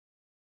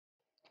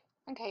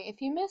Okay,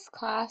 if you missed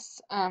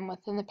class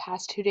within the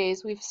past 2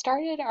 days, we've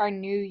started our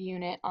new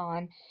unit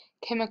on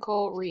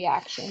chemical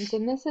reactions,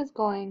 and this is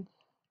going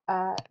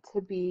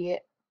to be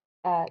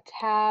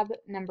tab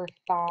number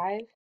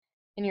 5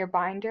 in your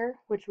binder,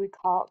 which we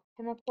call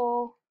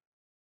chemical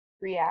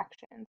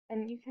reactions.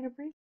 And you can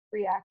abbreviate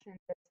reactions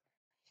as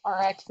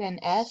RX and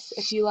S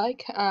if you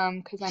like,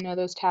 because I know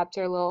those tabs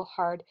are a little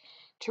hard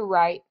to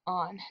write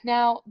on.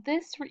 Now,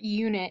 this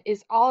unit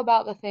is all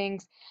about the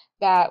things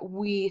that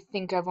we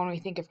think of when we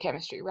think of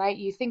chemistry, right?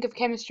 You think of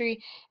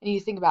chemistry and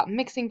you think about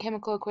mixing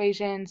chemical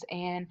equations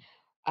and,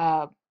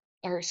 uh,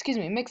 or excuse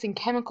me, mixing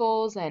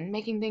chemicals and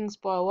making things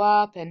blow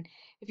up. And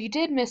if you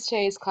did miss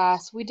today's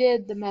class, we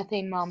did the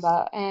methane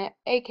mamba,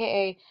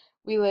 aka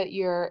we lit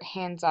your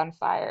hands on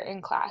fire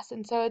in class.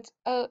 And so it's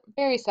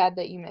very sad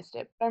that you missed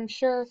it, but I'm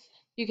sure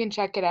you can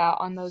check it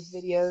out on those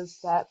videos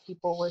that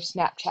people were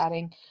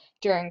Snapchatting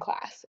during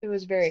class. It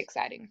was very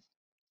exciting.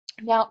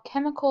 Now,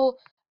 chemical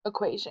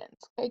equations.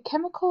 Okay,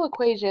 chemical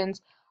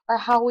equations are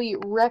how we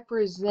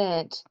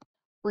represent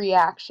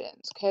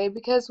reactions, okay?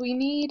 Because we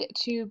need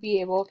to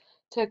be able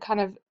to kind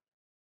of,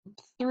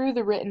 through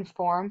the written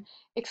form,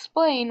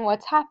 explain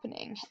what's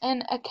happening.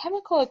 And a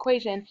chemical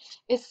equation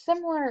is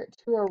similar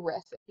to a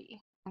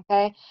recipe.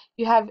 Okay,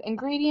 you have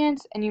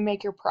ingredients and you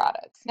make your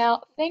products.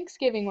 Now,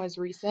 Thanksgiving was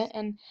recent,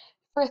 and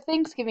for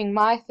Thanksgiving,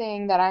 my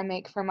thing that I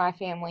make for my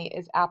family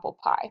is apple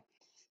pie.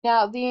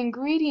 Now, the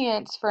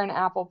ingredients for an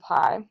apple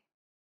pie,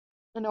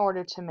 in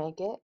order to make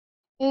it,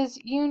 is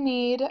you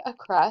need a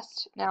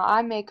crust. Now,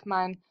 I make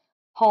mine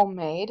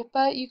homemade,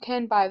 but you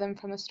can buy them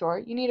from the store.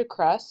 You need a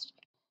crust,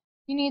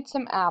 you need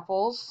some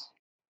apples,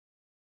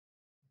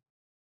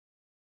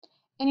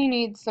 and you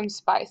need some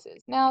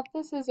spices. Now,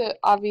 this is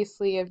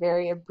obviously a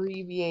very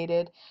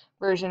abbreviated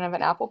version of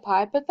an apple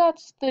pie, but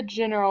that's the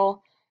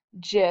general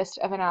gist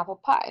of an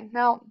apple pie.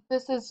 Now,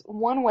 this is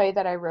one way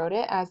that I wrote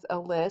it as a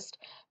list,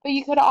 but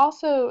you could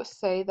also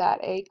say that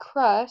a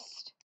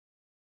crust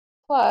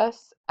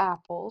plus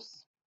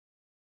apples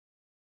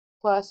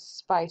plus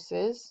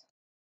spices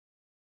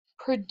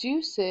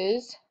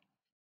produces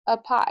a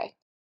pie.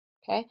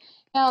 Okay,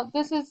 now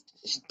this is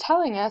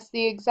telling us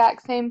the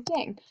exact same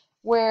thing,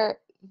 where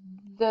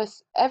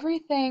this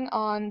everything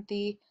on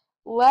the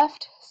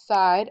left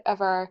side of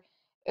our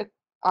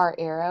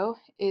arrow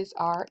is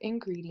our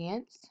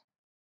ingredients,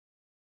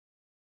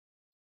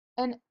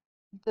 and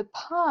the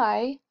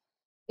pie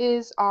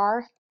is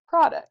our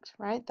product,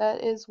 right?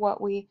 That is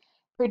what we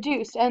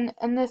produce. And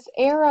this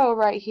arrow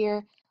right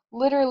here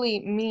literally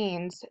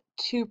means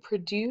to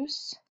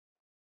produce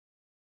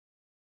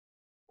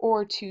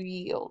or to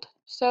yield.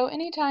 So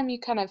anytime you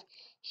kind of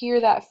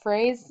hear that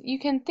phrase, you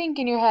can think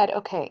in your head,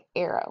 okay,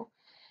 arrow.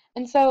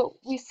 And so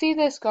we see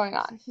this going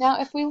on. Now,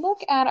 if we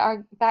look at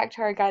our back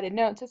to our guided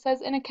notes, it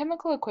says in a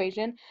chemical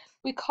equation,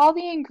 we call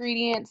the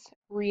ingredients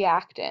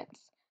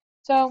reactants.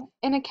 So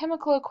in a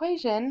chemical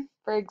equation,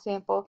 for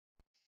example,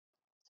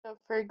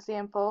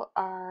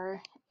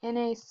 our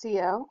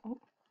NaCl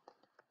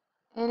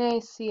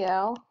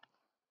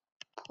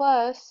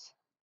plus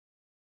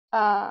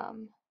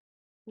um,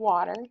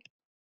 water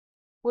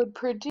would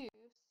produce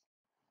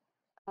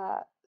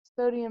uh,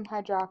 sodium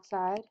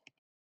hydroxide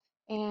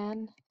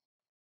and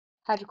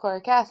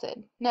hydrochloric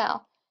acid.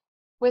 Now,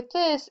 with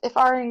this, if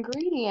our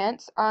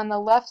ingredients are on the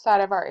left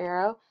side of our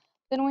arrow,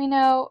 then we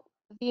know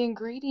the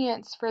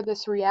ingredients for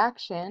this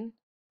reaction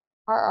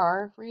are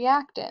our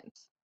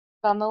reactants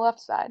on the left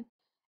side.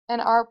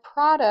 And our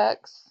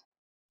products,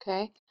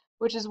 okay,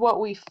 which is what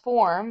we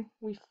form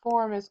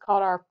is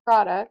called our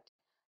product,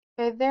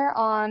 okay, they're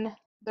on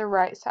the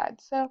right side.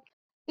 So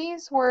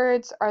these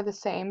words are the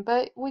same,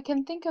 but we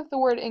can think of the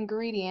word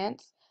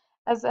ingredients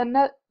as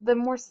the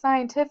more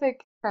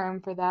scientific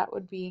term for that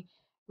would be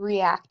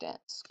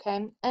reactants,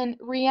 okay? And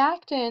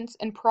reactants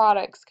and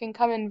products can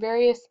come in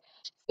various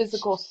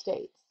physical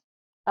states.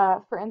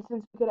 For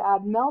instance, we could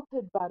add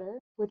melted butter,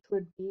 which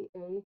would be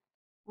a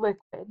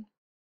liquid,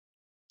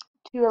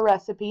 to a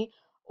recipe,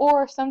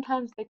 or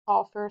sometimes they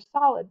call for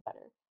solid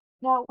butter.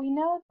 Now, we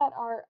know that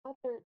our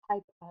other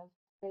type of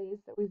phase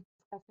that we've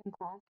discussed in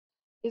class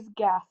is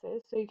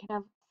gases. So you can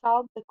have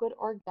solid, liquid,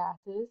 or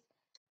gases.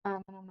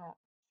 And I'm not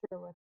sure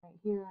what's right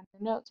here on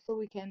your notes, but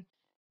we can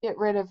get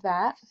rid of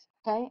that.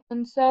 Okay,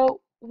 and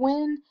so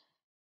when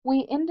we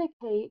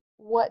indicate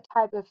what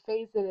type of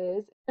phase it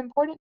is, it's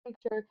important to make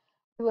sure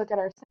we look at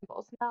our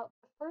symbols. Now,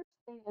 the first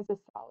thing is a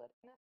solid,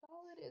 and a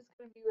solid is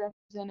going to be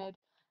represented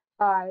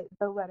by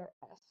the letter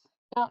S.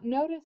 Now,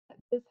 notice that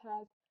this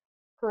has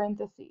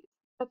parentheses.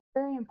 That's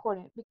very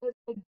important because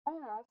a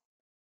gas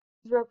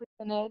is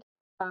represented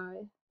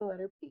by the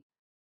letter P,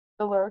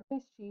 the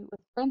lowercase g with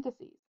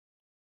parentheses.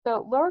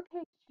 So,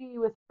 lowercase g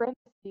with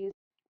parentheses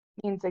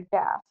means a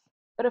gas.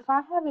 But if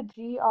I have a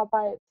g all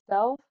by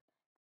itself,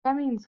 that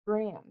means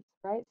grams,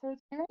 right? So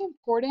it's very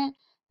important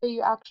that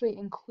you actually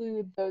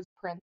include those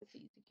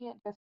parentheses. You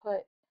can't just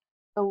put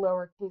the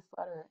lowercase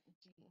letter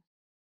g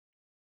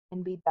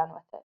and be done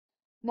with it.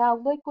 Now,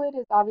 liquid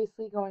is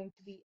obviously going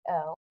to be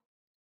L,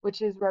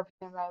 which is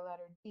represented by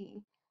letter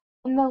D.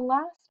 And the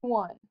last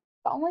one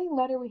The only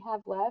letter we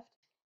have left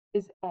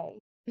is A.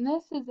 And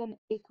this is an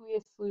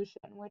aqueous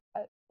solution, which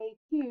at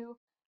AQ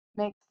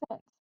makes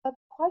sense. But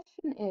the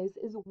question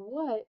is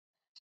what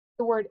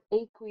the word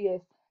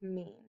aqueous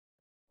mean?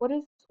 What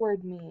does this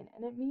word mean?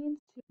 And it means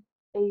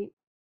to a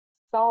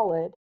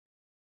solid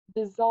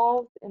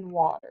dissolved in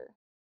water.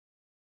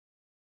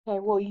 Okay,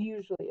 well,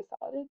 usually a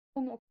solid. It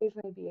can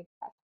occasionally be a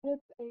gas, but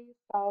it's a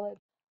solid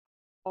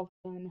dissolved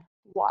in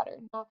water.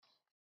 Now,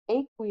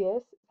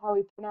 aqueous is how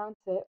we pronounce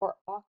it, or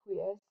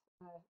aqueous.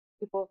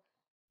 People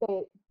say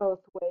it both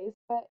ways,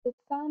 but it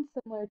sounds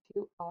similar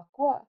to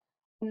aqua.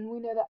 And we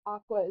know that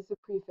aqua is the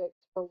prefix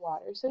for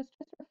water, so it's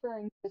just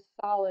referring to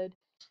solid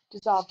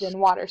dissolved in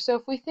water. So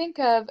if we think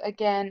of,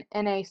 again,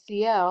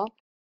 NaCl,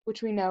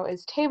 which we know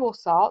is table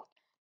salt,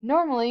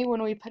 normally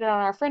when we put it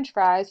on our French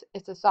fries,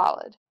 it's a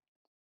solid.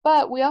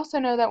 But we also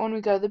know that when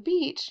we go to the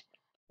beach,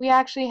 we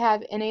actually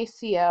have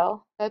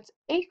NaCl that's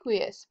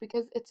aqueous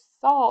because it's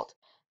salt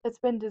that's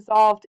been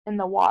dissolved in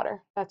the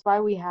water. That's why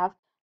we have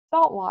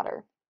salt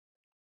water.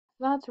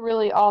 So that's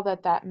really all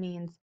that that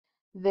means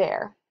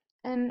there.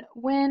 And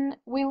when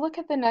we look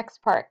at the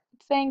next part,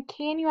 it's saying,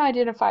 can you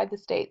identify the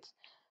states?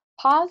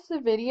 Pause the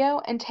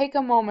video and take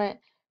a moment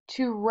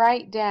to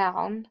write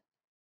down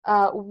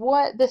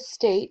what the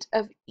state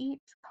of each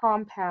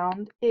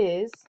compound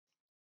is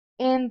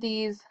in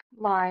these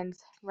lines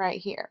right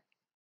here.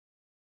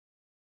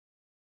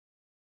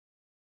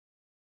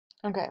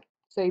 Okay,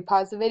 so you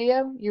pause the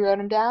video, you wrote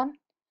them down.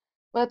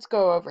 Let's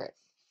go over it.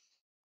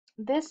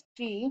 This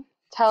G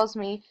tells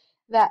me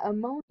that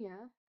ammonia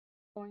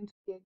is going to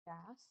be a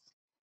gas.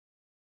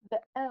 The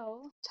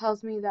L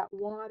tells me that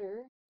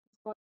water is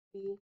going to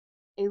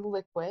be a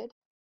liquid.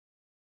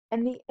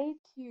 And the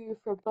AQ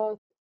for both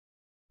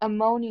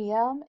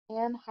ammonium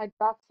and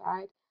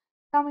hydroxide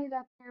tell me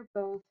that they're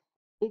both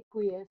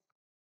aqueous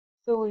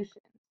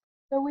solutions.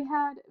 So we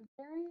had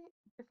very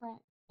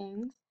different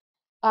things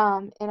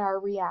in our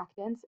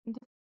reactants and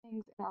different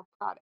things in our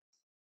products.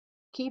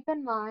 Keep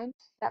in mind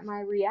that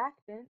my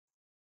reactant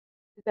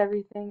is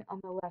everything on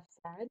the left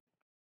side,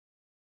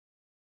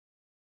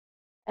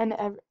 and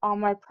all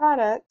my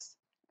products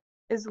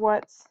is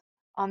what's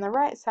on the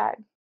right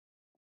side.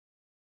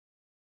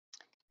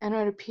 And it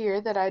would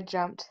appear that I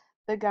jumped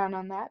the gun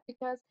on that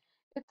because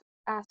it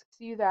asks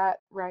you that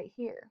right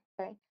here,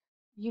 okay?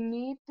 You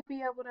need to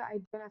be able to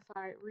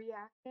identify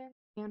reactant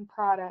and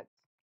products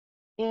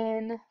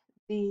in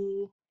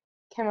the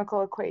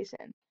chemical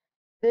equation.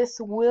 This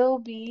will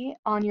be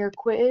on your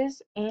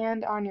quiz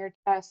and on your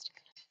test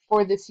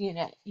for this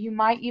unit. You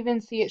might even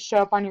see it show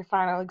up on your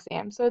final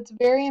exam. So it's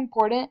very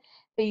important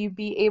that you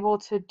be able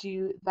to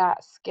do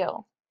that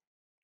skill.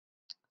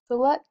 So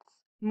let's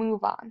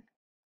move on.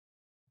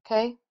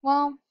 Okay,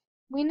 well,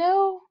 we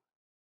know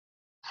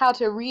how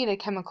to read a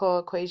chemical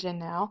equation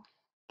now,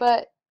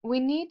 but we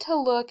need to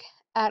look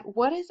at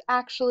what is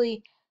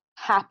actually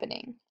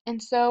happening.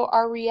 And so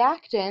our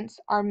reactants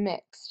are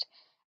mixed.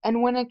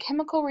 And when a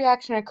chemical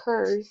reaction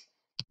occurs,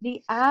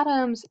 the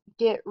atoms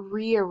get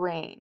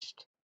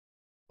rearranged.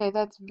 Okay,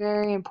 that's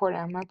very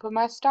important. I'm going to put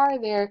my star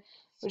there,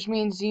 which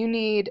means you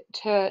need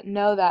to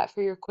know that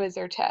for your quiz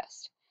or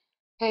test.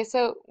 Okay,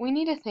 so we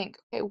need to think,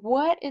 okay,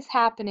 what is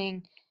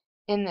happening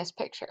in this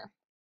picture?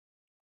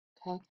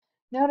 Okay,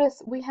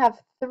 notice we have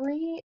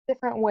three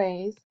different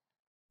ways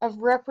of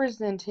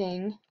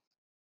representing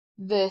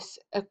this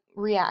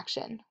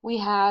reaction. We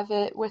have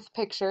it with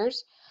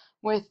pictures,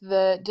 with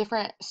the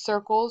different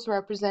circles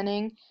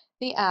representing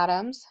the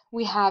atoms.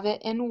 We have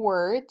it in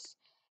words,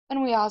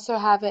 and we also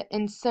have it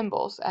in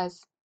symbols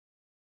as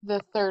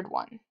the third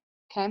one.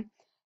 Okay,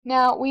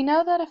 now we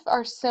know that if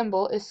our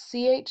symbol is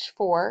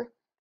CH4,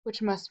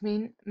 which must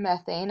mean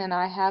methane, and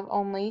I have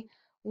only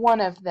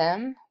one of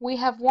them, we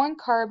have one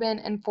carbon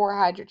and four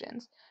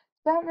hydrogens.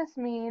 That must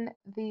mean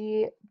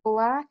the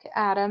black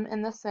atom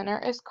in the center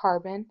is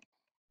carbon,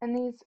 and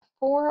these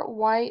four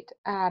white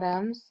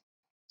atoms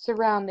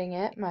surrounding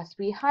it must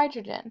be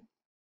hydrogen.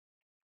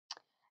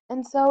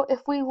 And so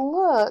if we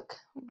look,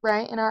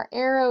 right, and our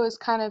arrow is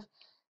kind of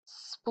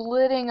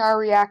splitting our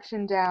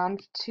reaction down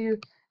to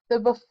the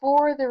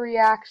before the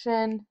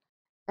reaction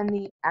and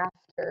the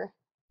after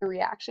the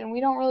reaction.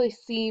 We don't really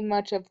see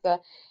much of the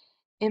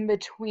in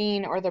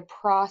between or the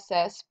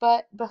process,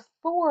 but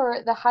before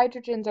the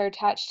hydrogens are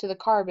attached to the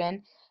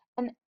carbon,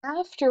 and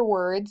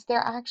afterwards they're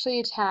actually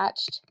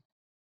attached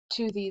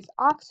to these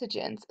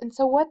oxygens. And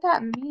so what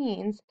that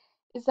means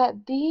is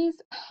that these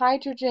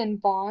hydrogen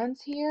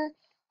bonds here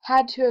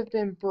had to have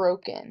been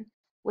broken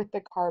with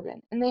the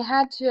carbon, and they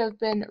had to have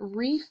been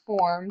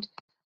reformed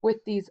with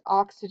these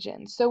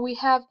oxygens. So we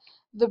have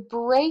the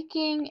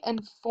breaking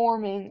and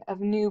forming of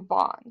new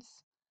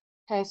bonds.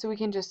 Okay, so we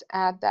can just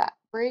add that.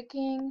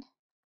 Breaking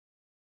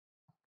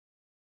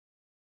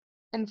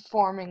and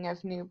forming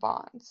of new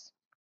bonds.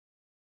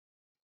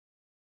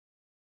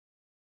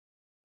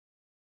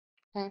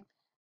 Okay.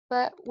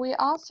 But we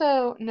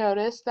also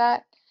notice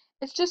that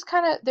it's just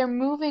kind of, they're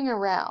moving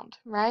around,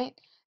 right?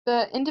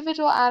 The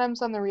individual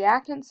atoms on the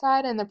reactant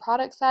side and the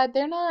product side,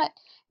 they're not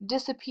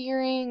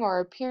disappearing or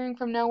appearing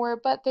from nowhere,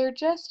 but they're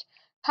just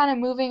kind of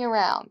moving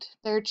around.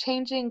 They're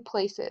changing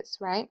places,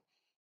 right?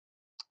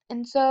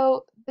 And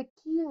so the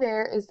key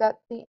there is that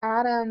the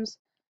atoms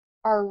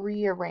are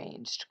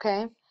rearranged,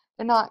 okay?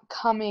 They're not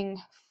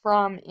coming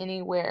from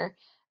anywhere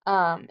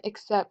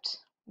except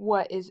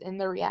what is in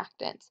the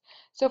reactants.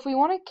 So if we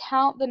want to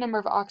count the number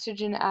of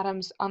oxygen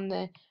atoms on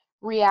the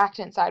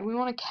reactant side, we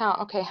want to count,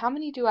 okay, how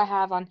many do I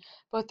have on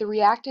both the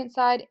reactant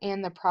side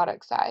and the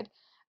product side?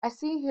 I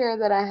see here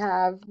that I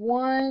have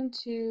 1,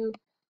 2,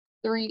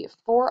 3,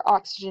 4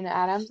 oxygen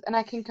atoms, and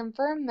I can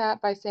confirm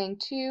that by saying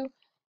 2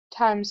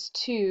 times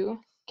 2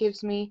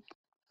 gives me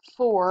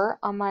 4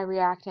 on my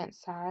reactant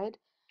side.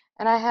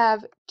 And I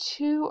have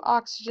 2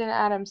 oxygen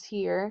atoms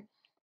here,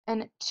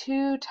 and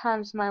 2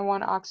 times my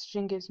 1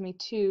 oxygen gives me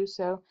 2,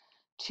 so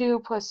 2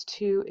 plus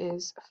 2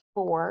 is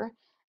 4.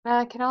 And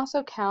I can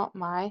also count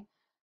my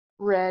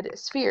red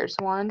spheres,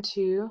 1,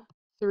 2,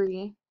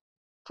 3,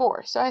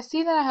 4. So I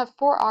see that I have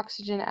 4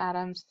 oxygen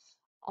atoms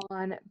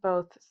on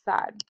both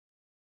sides.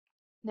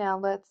 Now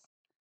let's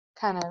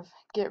kind of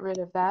get rid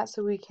of that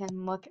so we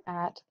can look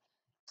at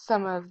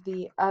some of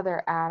the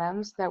other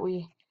atoms that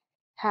we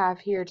have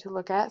here to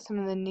look at, some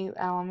of the new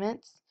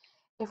elements.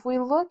 If we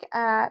look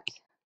at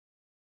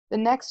the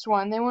next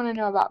one, they want to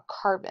know about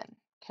carbon,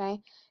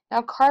 okay?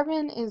 Now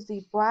carbon is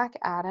the black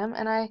atom,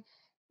 and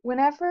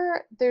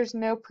whenever there's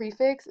no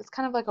prefix, it's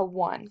kind of like a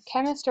 1.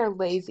 Chemists are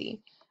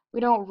lazy. We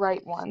don't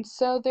write one.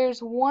 So there's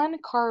 1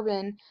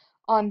 carbon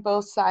on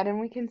both sides, and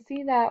we can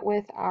see that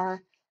with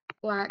our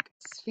black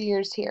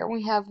spheres here.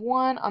 We have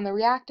 1 on the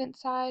reactant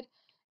side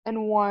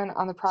and 1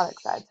 on the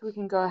product side. So we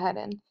can go ahead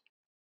and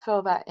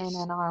fill that in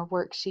our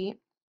worksheet.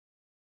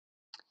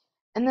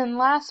 And then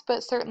last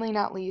but certainly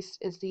not least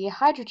is the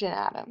hydrogen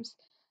atoms.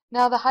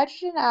 Now the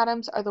hydrogen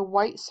atoms are the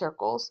white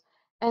circles,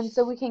 and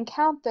so we can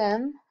count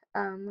them.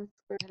 Let's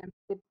go ahead and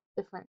pick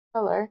a different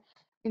color.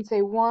 We can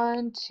say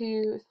 1,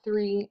 2,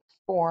 3,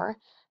 4.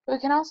 But we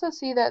can also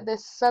see that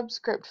this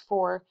subscript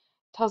 4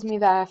 tells me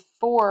that I have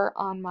 4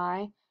 on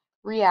my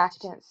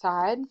reactant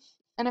side.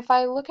 And if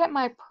I look at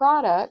my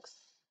products,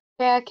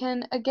 okay, I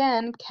can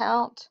again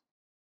count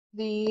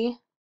the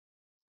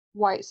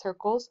white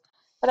circles,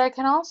 but I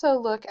can also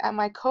look at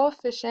my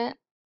coefficient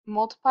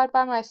multiplied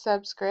by my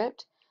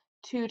subscript.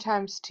 2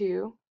 times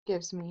 2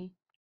 gives me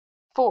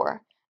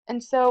 4.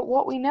 And so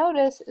what we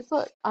notice is,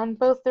 look, on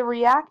both the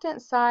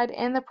reactant side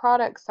and the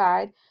product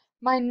side,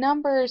 my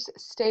numbers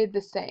stayed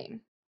the same.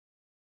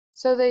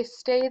 So they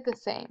stayed the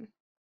same.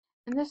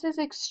 And this is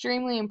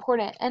extremely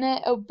important, and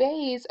it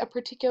obeys a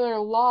particular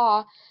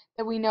law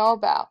that we know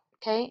about,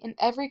 okay? In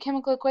every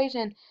chemical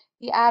equation,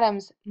 the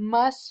atoms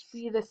must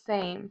be the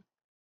same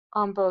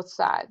on both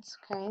sides,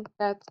 okay?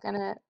 That's going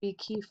to be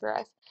key for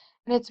us.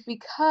 And it's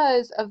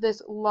because of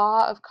this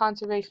law of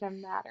conservation of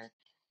matter,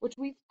 which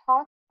we've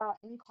talked about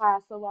in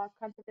class, the law of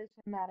conservation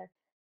of matter,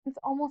 since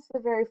almost the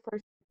very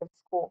first week of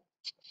school.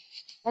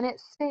 And it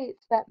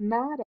states that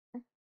matter,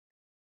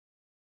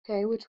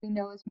 okay, which we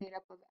know is made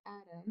up of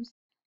atoms,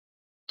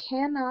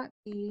 cannot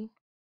be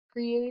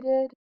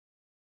created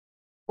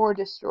or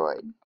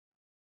destroyed.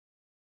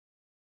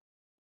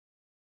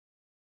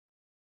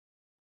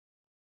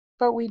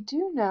 But we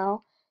do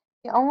know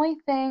the only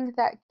thing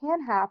that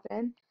can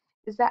happen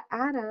is that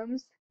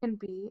atoms can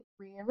be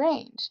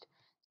rearranged.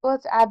 So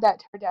let's add that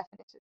to our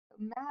definition. So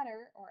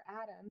matter, or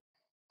atoms,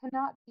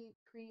 cannot be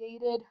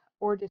created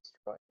or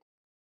destroyed.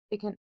 It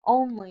can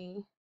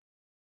only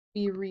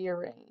be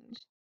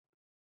rearranged.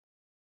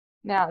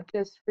 Now,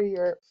 just for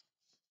your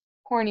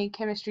corny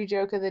chemistry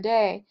joke of the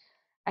day,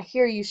 I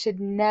hear you should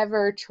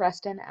never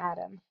trust an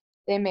atom.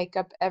 They make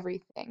up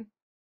everything.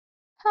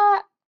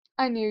 Ha!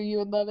 I knew you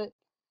would love it.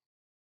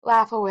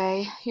 Laugh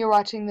away. You're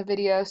watching the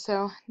video,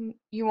 so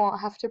you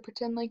won't have to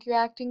pretend like you're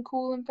acting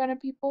cool in front of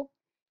people.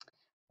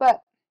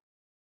 But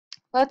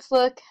let's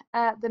look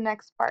at the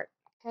next part,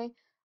 okay?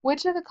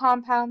 Which of the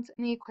compounds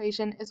in the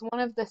equation is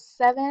one of the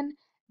 7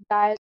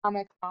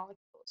 diatomic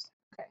molecules?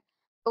 Okay,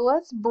 so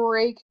let's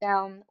break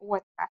down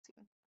what's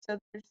asking. So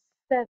there's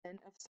 7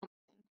 of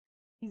something,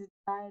 these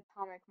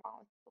diatomic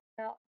molecules.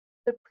 Now,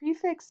 the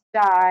prefix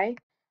di,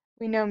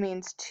 we know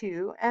means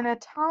 2, and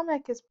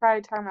atomic is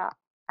probably talking about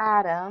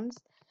atoms.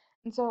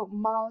 And so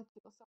molecule,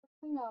 so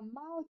we're talking about a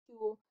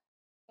molecule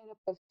made up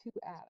of 2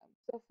 atoms.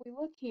 So if we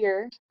look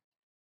here,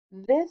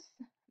 this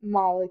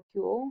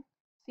molecule,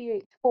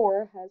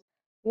 CH4, has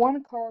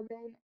 1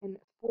 carbon and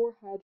 4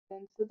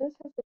 hydrogens. So this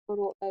has a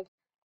total of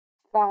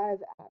 5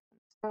 atoms.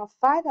 Now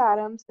 5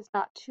 atoms is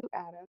not 2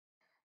 atoms.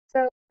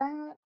 So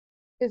that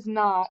is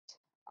not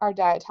our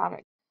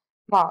diatomic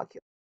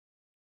molecule.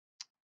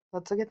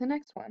 Let's look at the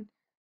next one.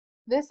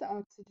 This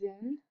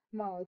oxygen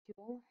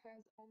molecule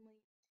has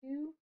only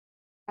 2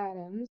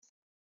 atoms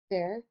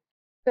there,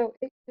 so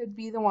it could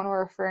be the one we're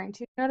referring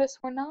to. Notice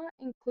we're not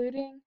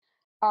including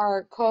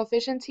our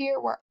coefficients here,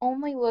 we're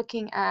only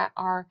looking at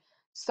our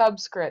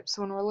subscripts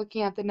when we're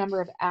looking at the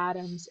number of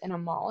atoms in a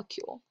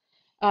molecule.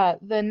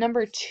 The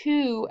number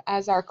 2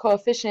 as our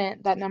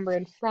coefficient, that number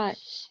in front,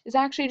 is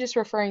actually just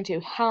referring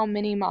to how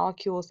many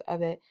molecules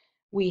of it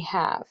we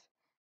have.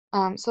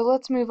 So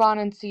let's move on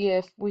and see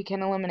if we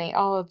can eliminate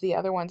all of the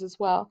other ones as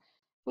well.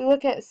 If we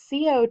look at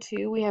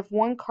CO2, we have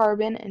 1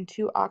 carbon and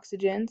 2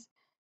 oxygens.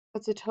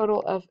 That's a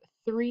total of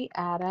 3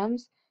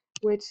 atoms,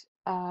 which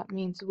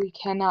means we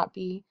cannot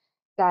be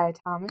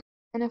diatomic.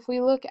 And if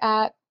we look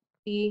at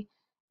the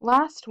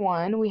last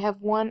one, we have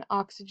 1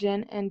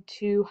 oxygen and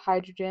 2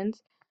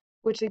 hydrogens,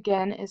 which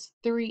again is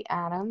 3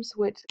 atoms,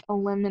 which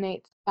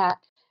eliminates that.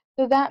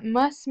 So that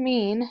must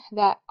mean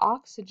that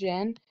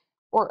oxygen,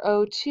 or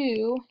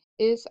O2,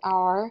 is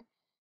our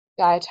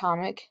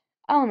diatomic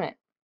element.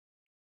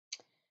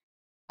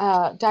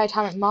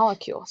 Diatomic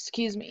molecule,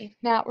 excuse me.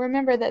 Now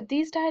remember that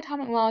these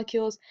diatomic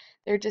molecules,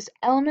 they're just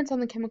elements on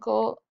the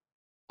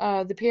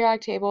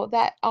periodic table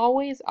that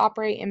always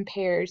operate in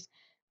pairs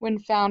when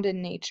found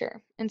in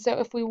nature. And so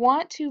if we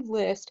want to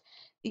list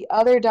the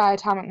other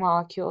diatomic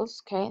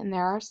molecules, okay, and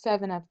there are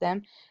 7 of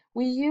them,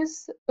 we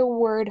use the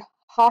word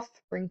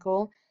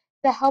Hofbrinkel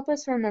to help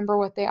us remember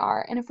what they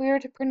are. And if we were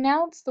to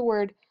pronounce the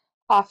word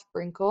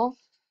Hofbrinkel,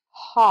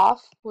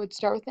 Hof would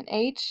start with an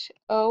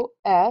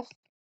H-O-F,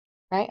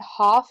 right?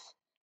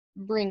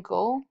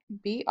 Hofbrinkel,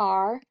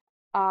 B-R-I-N-C-L,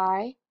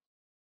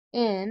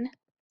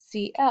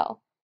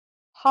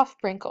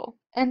 Hofbrinkel.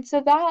 And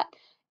so that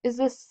is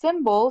the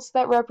symbols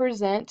that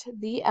represent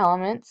the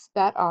elements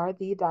that are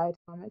the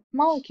diatomic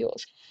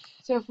molecules.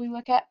 So if we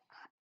look at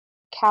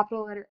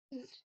capital letter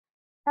H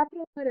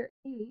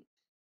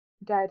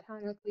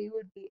diatomically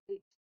would be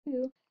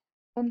H2,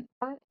 and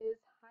that is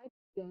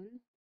hydrogen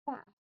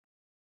gas.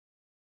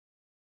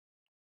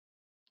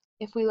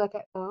 If we look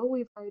at O,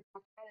 we've already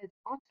talked about it's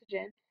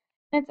oxygen.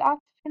 And it's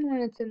oxygen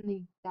when it's in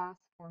the gas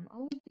form.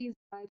 All of these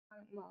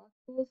diatomic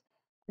molecules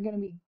are going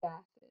to be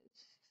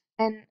gases.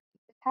 And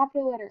the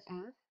capital letter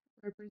F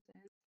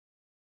represents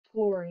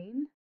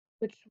fluorine,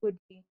 which would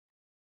be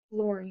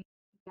fluorine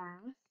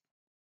gas.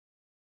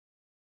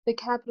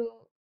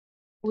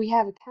 We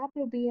have a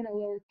capital B and a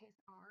lowercase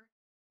r,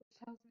 which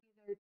tells me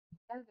they're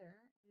together,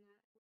 and that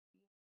would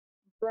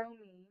be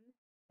bromine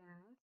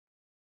gas.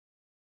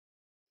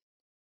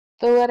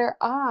 The letter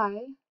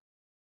I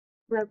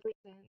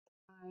represents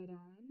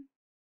iodine.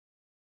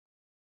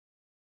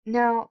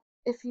 Now,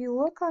 if you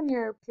look on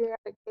your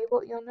periodic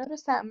table, you'll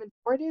notice that a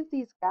majority of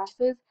these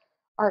gases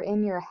are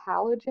in your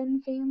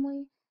halogen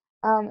family,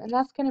 and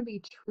that's going to be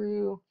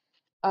true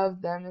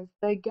of them. Is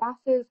the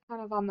gases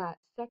kind of on that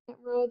second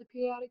row of the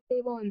periodic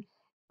table and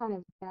kind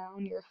of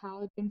down your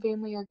halogen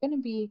family are going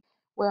to be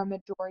where a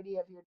majority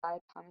of your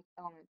diatomic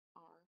elements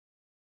are.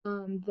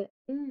 The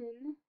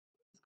N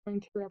is going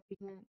to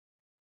represent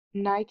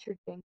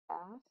nitrogen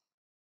gas,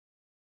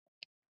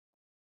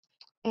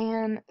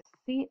 and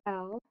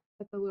Cl,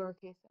 with the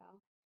lowercase l,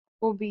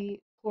 will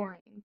be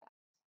chlorine.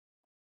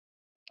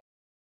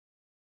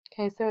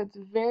 Okay, so it's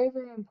very,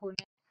 very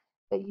important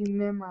that you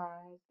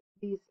memorize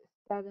these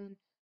 7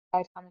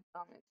 diatomic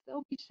elements.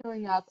 They'll be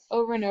showing up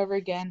over and over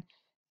again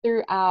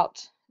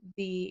throughout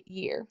the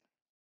year.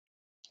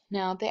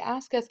 Now, they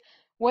ask us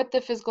what the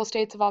physical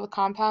states of all the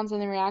compounds in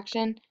the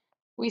reaction.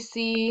 We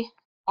see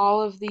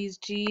all of these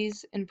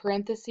G's in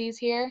parentheses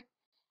here,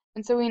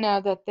 and so we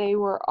know that they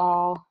were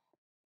all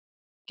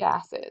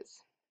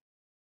gases.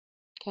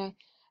 Okay,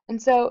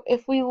 and so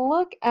if we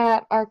look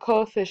at our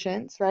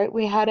coefficients, right,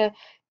 we had a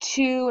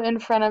 2 in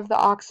front of the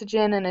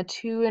oxygen and a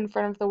 2 in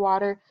front of the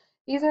water.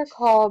 These are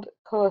called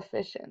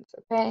coefficients,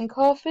 okay, and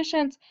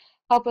coefficients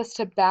help us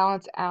to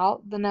balance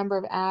out the number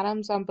of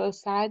atoms on both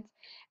sides,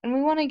 and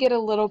we want to get a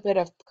little bit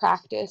of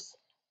practice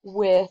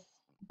with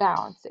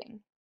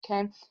balancing,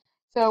 okay.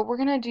 So we're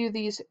going to do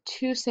these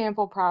 2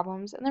 sample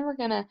problems, and then we're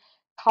going to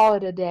call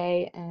it a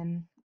day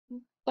and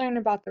learn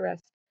about the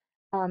rest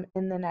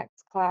in the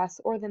next class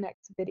or the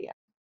next video.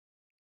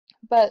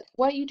 But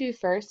what you do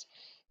first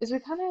is we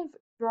kind of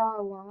draw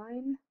a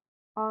line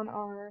on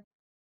our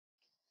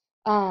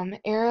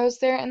arrows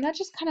there, and that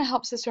just kind of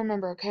helps us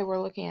remember, okay, we're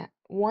looking at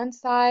one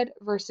side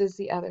versus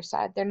the other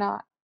side. They're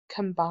not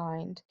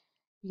combined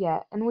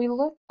yet. And we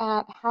look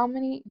at how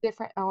many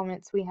different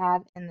elements we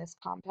have in this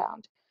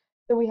compound.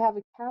 So we have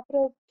a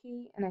capital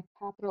P and a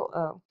capital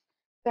O.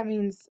 That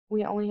means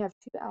we only have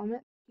 2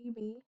 elements,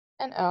 PB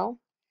and O,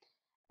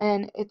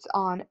 and it's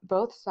on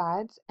both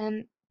sides.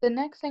 And the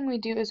next thing we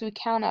do is we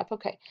count up,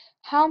 okay,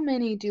 how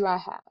many do I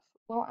have?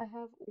 Well, I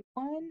have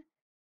 1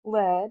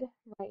 lead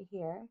right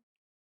here,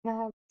 and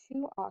I have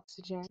 2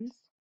 oxygens.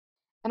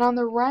 And on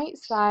the right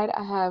side,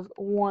 I have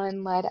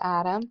 1 lead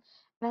atom,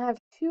 and I have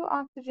 2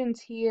 oxygens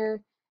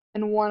here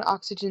and 1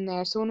 oxygen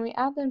there. So when we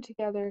add them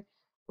together,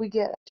 we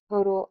get a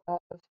total of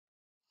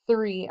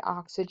 3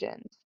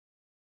 oxygens.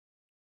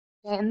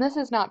 Okay, and this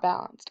is not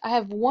balanced. I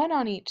have 1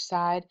 on each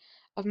side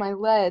of my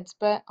leads,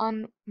 but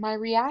on my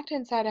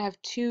reactant side I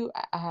have 2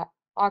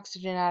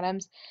 oxygen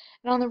atoms,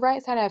 and on the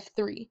right side I have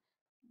 3.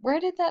 Where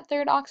did that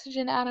 3rd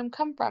oxygen atom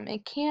come from?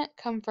 It can't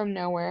come from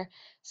nowhere,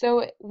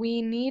 so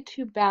we need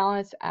to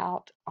balance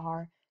out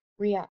our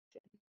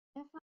reaction.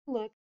 If I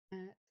look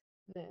at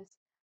this,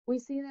 we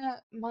see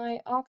that my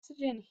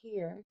oxygen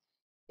here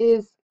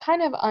is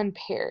kind of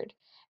unpaired.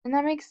 and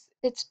that makes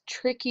it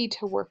tricky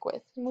to work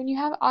with. And when you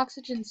have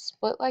oxygen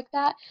split like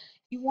that,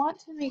 you want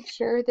to make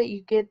sure that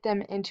you get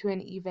them into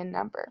an even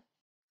number.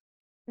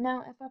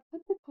 Now, if I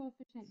put the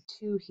coefficient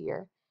 2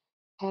 here,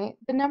 okay,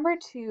 the number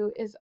 2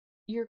 is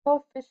your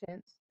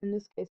coefficients, in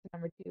this case the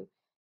number 2, is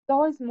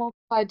always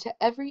multiplied to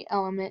every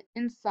element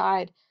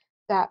inside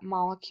that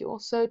molecule.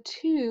 So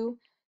 2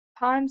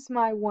 times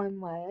my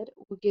 1 lead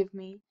will give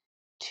me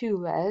 2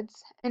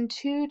 leads, and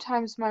 2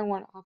 times my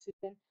 1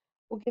 oxygen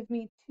will give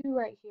me 2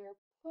 right here,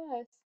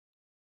 plus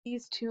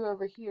these 2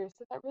 over here.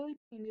 So that really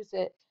changes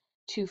it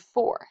to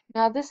 4.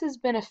 Now this is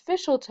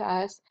beneficial to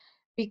us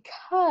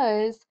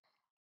because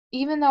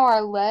even though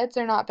our leads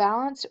are not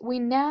balanced, we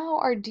now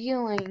are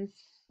dealing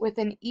with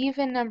an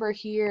even number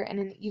here and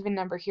an even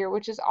number here,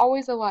 which is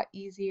always a lot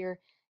easier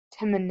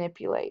to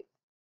manipulate.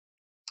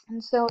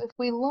 And so if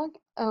we look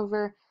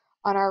over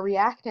on our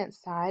reactant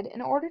side,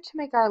 in order to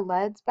make our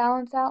leads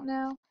balance out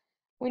now,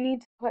 we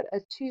need to put a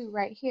 2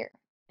 right here.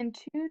 And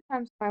 2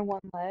 times my 1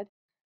 lead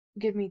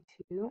give me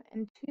 2,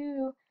 and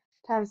 2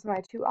 times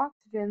my 2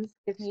 oxygens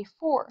give me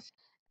 4.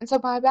 And so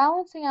by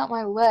balancing out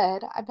my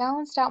lead, I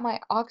balanced out my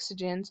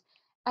oxygens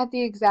at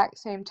the exact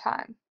same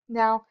time.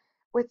 Now,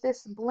 with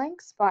this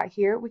blank spot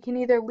here, we can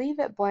either leave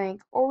it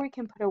blank or we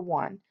can put a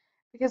 1,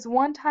 because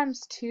 1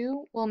 times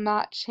 2 will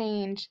not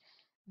change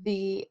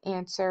the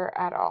answer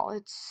at all.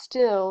 It's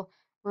still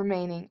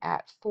remaining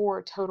at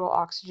 4 total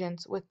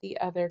oxygens with the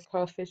other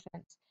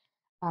coefficients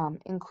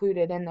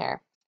included in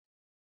there.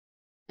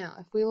 Now,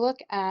 if we look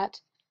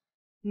at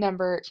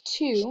number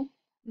 2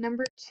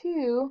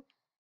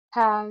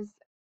 has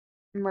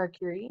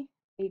mercury,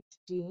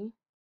 Hg,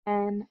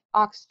 and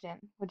oxygen,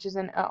 which is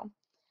an O.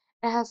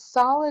 It has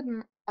solid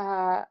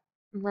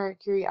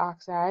mercury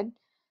oxide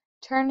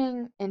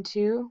turning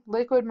into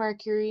liquid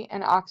mercury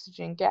and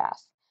oxygen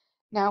gas.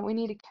 Now we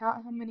need to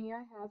count how many I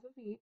have of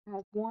each. I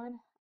have 1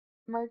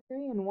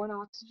 mercury and 1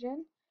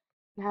 oxygen,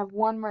 and I have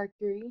 1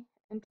 mercury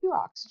and 2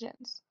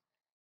 oxygens.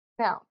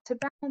 Now, to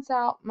balance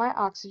out my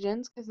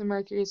oxygens, because the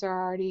mercuries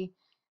are already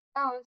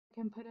balanced,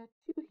 I can put a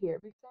 2 here,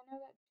 because I know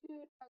that 2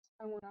 times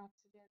my 1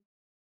 oxygen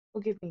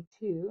will give me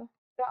 2,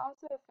 but it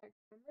also affects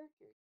my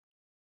mercury.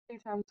 2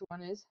 times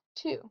 1 is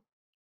 2.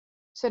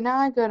 So now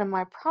I go to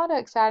my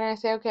product side and I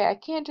say, okay, I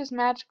can't just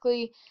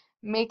magically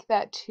make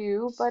that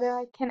 2, but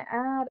I can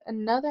add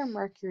another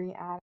mercury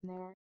atom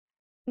there,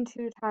 and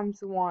 2 times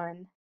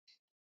 1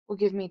 will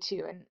give me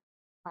 2. And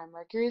my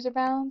mercuries are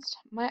balanced,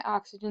 my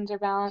oxygens are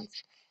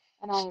balanced,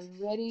 and I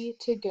am ready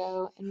to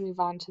go and move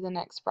on to the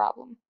next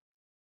problem.